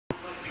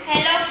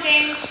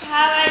friends,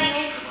 how are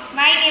you?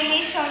 My name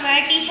is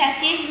Somatisha.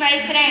 She is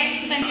my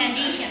friend.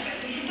 Panchadisha.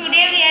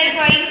 Today we are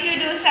going to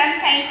do some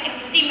science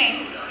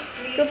experiments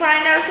to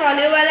find out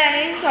soluble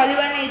and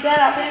insoluble nature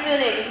of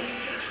impurities.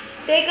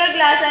 Take a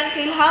glass and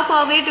fill half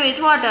of it with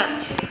water.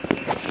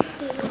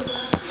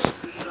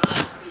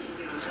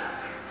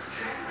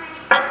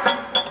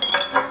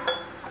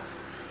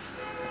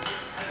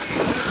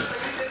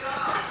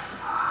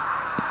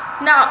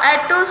 Now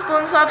add 2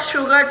 spoons of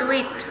sugar to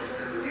it.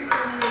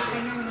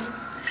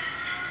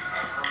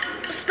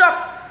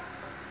 Stop.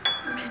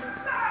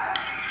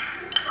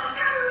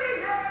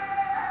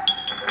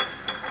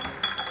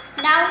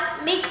 Now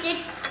mix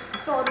it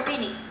for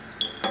pinning.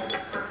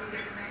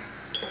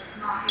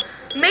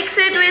 Mix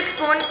it with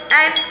spoon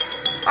and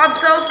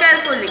observe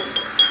carefully.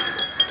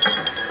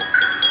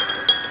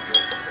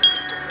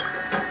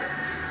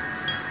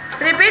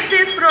 Repeat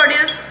this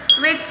process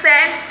with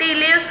sand, tea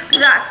leaves,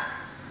 grass.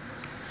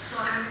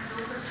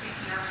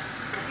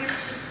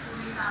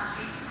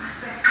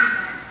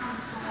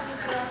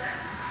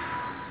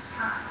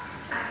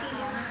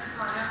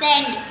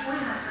 Sand.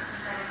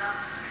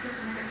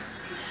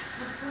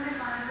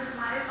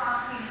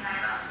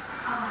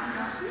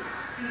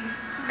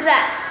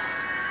 Grass.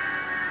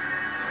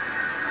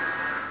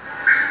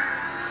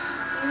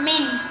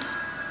 Mint.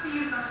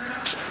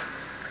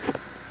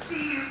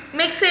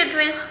 Mix it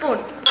with spoon.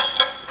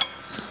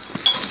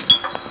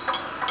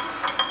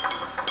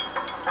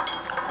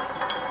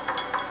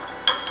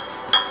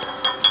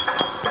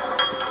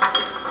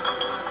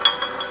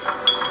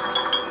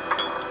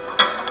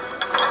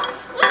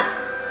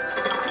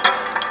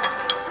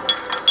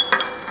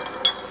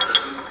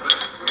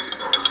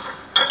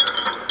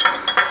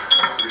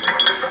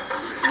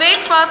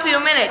 Wait for a few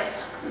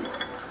minutes.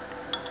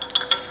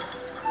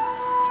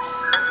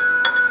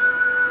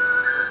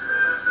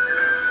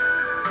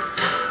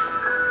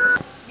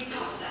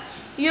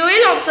 You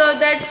will observe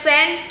that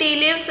sand, tea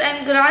leaves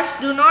and grass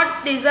do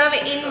not dissolve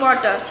in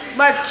water,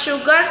 but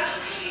sugar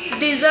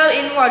dissolve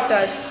in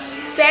water.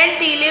 Sand,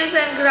 tea leaves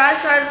and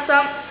grass are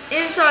some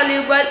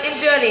insoluble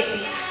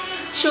impurities.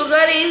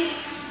 Sugar is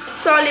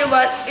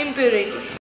soluble impurity.